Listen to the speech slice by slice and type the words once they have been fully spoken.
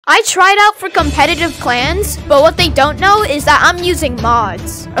I tried out for competitive clans, but what they don't know is that I'm using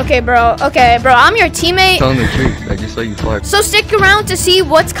mods. Okay, bro, I'm your teammate. Telling the truth, I just saw you fly. So stick around to see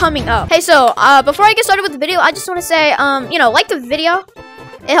what's coming up. Hey, so, before I get started with the video, I just want to say, you know, like the video.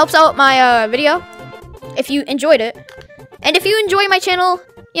 It helps out my, video, if you enjoyed it. And if you enjoy my channel,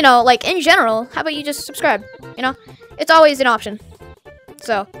 you know, like, in general, how about you just subscribe, you know? It's always an option.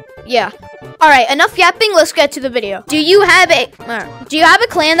 So, yeah. Alright, enough yapping, let's get to the video. Do you have a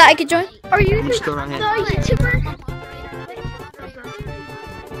clan that I could join? Are you the YouTuber?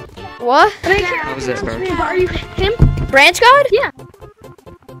 What? How was that, bro? Are you him? Branch God? Yeah.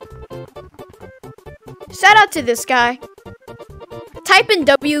 Shout out to this guy. Type in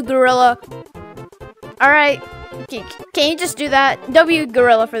W Gorilla. Alright. Can you just do that? W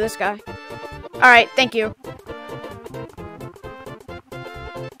Gorilla for this guy. Alright, thank you.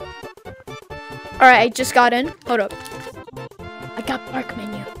 Alright, I just got in. Hold up. I got bark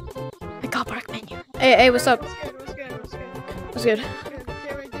menu. Hey, what's up? What's good?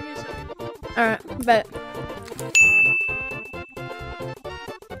 Alright, bet.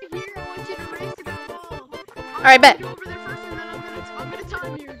 Alright, bet. I'm gonna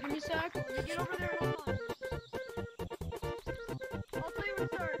time you. Give me a sec. Get over there. Hold on. I'll tell you when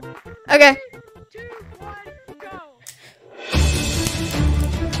to start. Okay. 2, 1, go.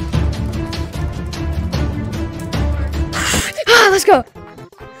 Let's go.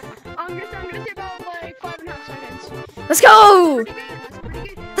 I'm gonna say about like 5.5 seconds. Let's go. Pretty good. That's pretty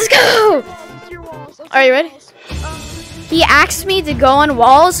good. Let's go. It's your walls. Are you ready? He asked me to go on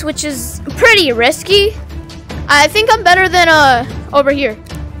walls, which is pretty risky. I think I'm better than over here.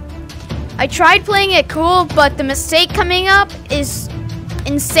 I tried playing it cool, but the mistake coming up is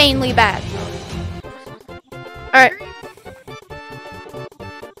insanely bad. Alright.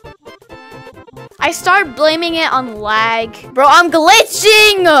 I start blaming it on lag. Bro, I'm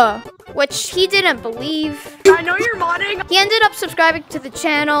glitching! Which he didn't believe. I know you're modding. He ended up subscribing to the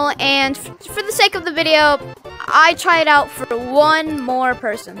channel, and for the sake of the video, I tried out for one more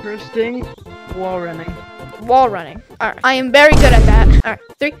person. First thing, wall running. Wall running. Alright, I am very good at that. Alright,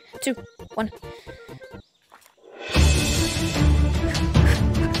 3, 2, 1.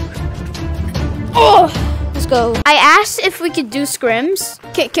 Oh! Let's go. I asked if we could do scrims.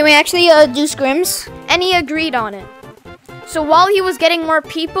 Can we actually do scrims? And he agreed on it. So while he was getting more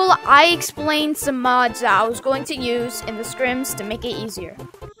people, I explained some mods that I was going to use in the scrims to make it easier.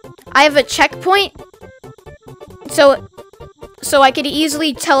 I have a checkpoint, so I could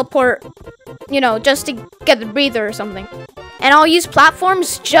easily teleport, you know, just to get a breather or something. And I'll use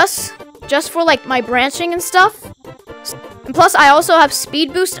platforms just for like my branching and stuff. And plus I also have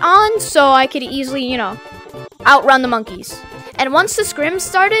speed boost on, so I could easily, you know, outrun the monkeys. And once the scrim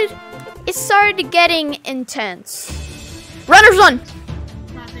started, it started getting intense. Runners run!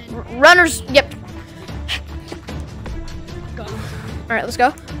 Runners, yep. Alright, let's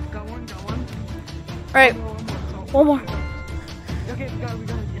go. Got one. Alright, one more. Okay, we got it.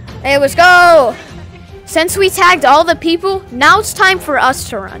 Hey, let's go! Since we tagged all the people, now it's time for us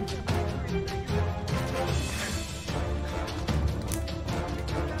to run.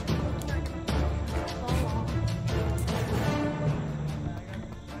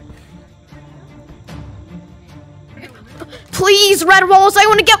 Please, red rolls! I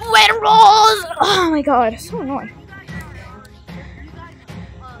want to get red rolls! Oh my god, so annoying.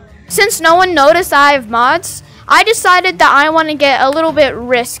 Since no one noticed I have mods, I decided that I want to get a little bit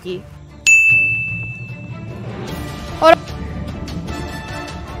risky. Hold on.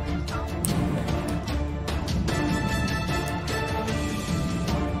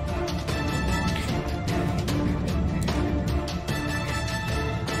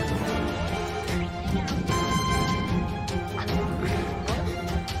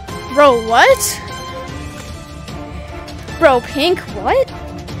 Bro, what? Bro, Pink, what?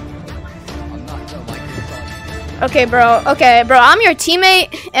 Okay, bro, I'm your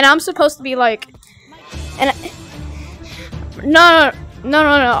teammate, and I'm supposed to be like, no,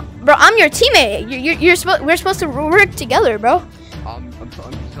 bro, I'm your teammate. We're supposed to work together, bro. I'm just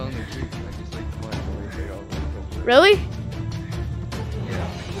telling the truth. I just like fly away. Really?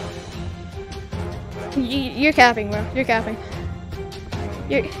 Yeah. You're capping, bro. You're capping.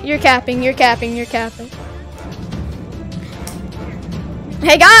 You're capping.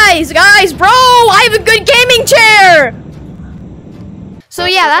 Hey guys, bro, I have a good gaming chair. So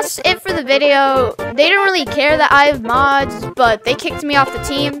yeah, that's it for the video. They didn't really care that I have mods, but they kicked me off the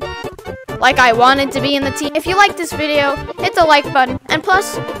team like I wanted to be in the team. If you like this video, hit the like button, and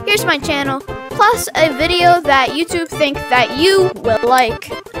plus, here's my channel, plus a video that YouTube think that you will like.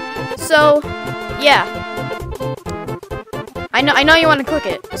 So, yeah. I know you want to click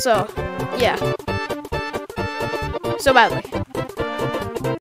it, so yeah. So badly.